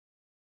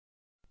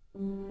The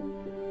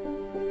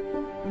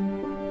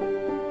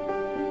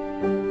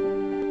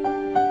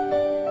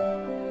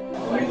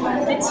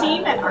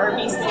team at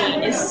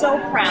RBC is so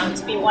proud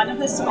to be one of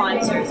the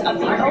sponsors of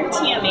the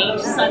OTMH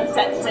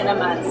Sunset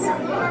Cinemas.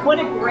 What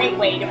a great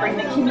way to bring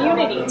the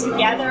community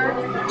together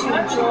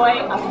to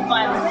enjoy a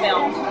fun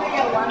film.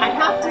 I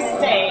have to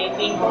say,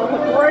 being both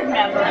a board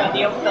member of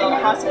the Oakville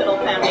Hospital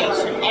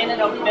Foundation and an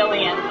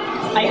Oakvillian,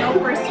 I know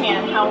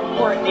firsthand how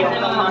important the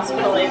Oakville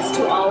Hospital is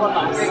to all of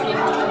us.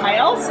 I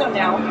also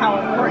know how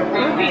important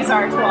movies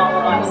are to all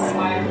of us.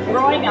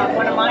 Growing up,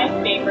 one of my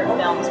favorite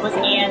films was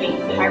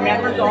Annie. I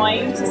remember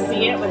going to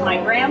see it with my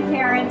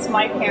grandparents,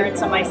 my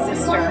parents, and my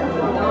sister.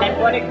 And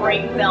what a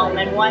great film,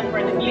 and one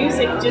where the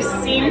music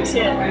just seemed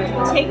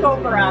to take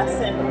over us.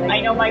 And I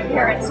know my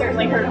parents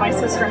certainly heard my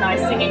sister and I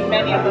singing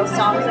many of those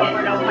songs over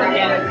and over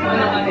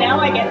again. Now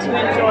I get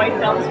to enjoy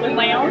films with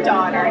my own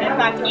daughter. And in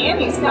fact,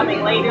 Annie's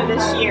coming later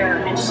this year,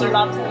 and she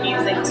loves the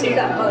music too.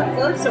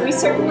 So we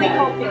certainly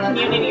hope the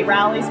community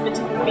rallies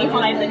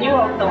behind the new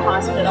Oakville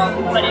Hospital,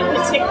 but in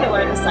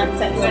particular the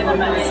Sunset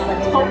Cinemas.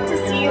 Hope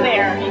to see you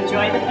there.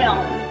 Enjoy the film.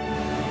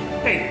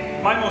 Hey,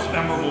 my most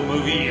memorable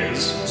movie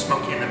is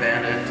Smokey and the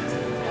Bandit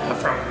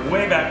from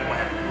way back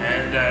when.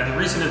 And the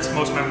reason it's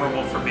most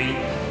memorable for me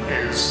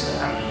is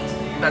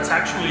that's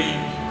actually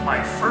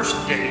my first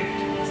date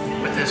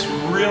with this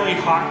really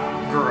hot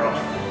girl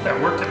that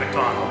worked at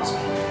McDonald's.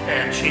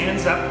 And she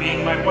ends up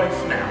being my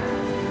wife now.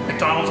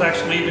 McDonald's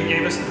actually even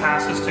gave us the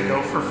passes to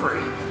go for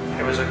free.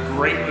 It was a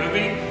great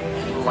movie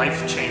and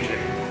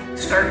life-changing.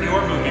 Start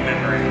your movie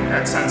memory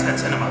at Sunset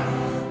Cinema.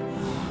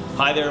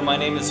 Hi there, my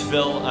name is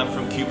Phil. I'm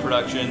from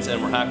QProductions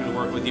and we're happy to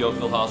work with the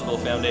Oakville Hospital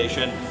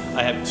Foundation.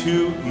 I have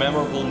two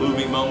memorable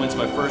movie moments.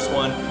 My first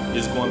one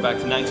is going back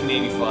to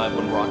 1985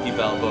 when Rocky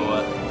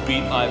Balboa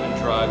beat Ivan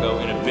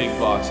Drago in a big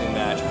boxing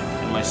match.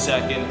 And my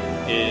second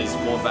is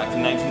going back to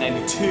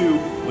 1992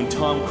 when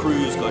Tom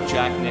Cruise got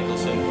Jack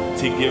Nicholson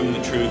to give him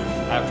the truth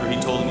after he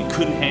told him he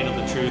couldn't handle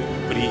the truth,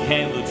 but he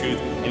handled the truth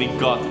and he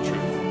got the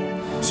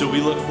truth. So we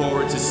look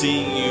forward to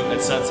seeing you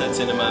at Sunset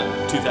Cinema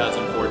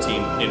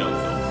 2014 in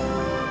Oakville.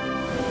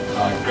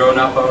 Growing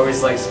up, I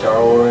always liked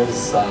Star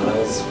Wars. That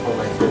was one of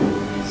my favorite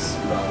movies.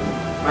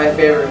 My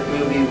favorite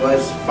movie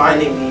was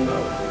Finding Nemo.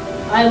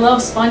 I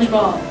love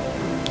SpongeBob.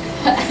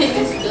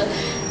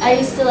 I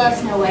used to love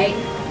Snow White.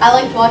 I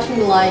liked watching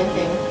The Lion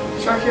King.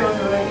 Sharky on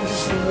the Right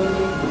is a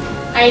movie.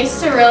 I used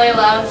to really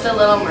love The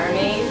Little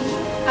Mermaid.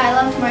 I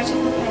loved March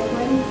of the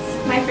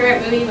Penguins. My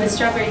favorite movie was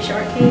Strawberry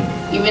Shortcake.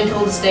 Even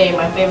till this day,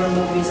 my favorite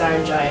movie is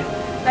Iron Giant.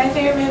 My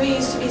favorite movie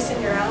used to be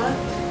Cinderella.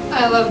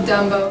 I love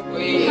Dumbo.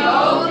 We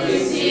hope to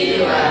see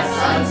you at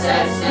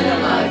Sunset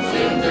Cinema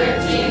June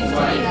 13th.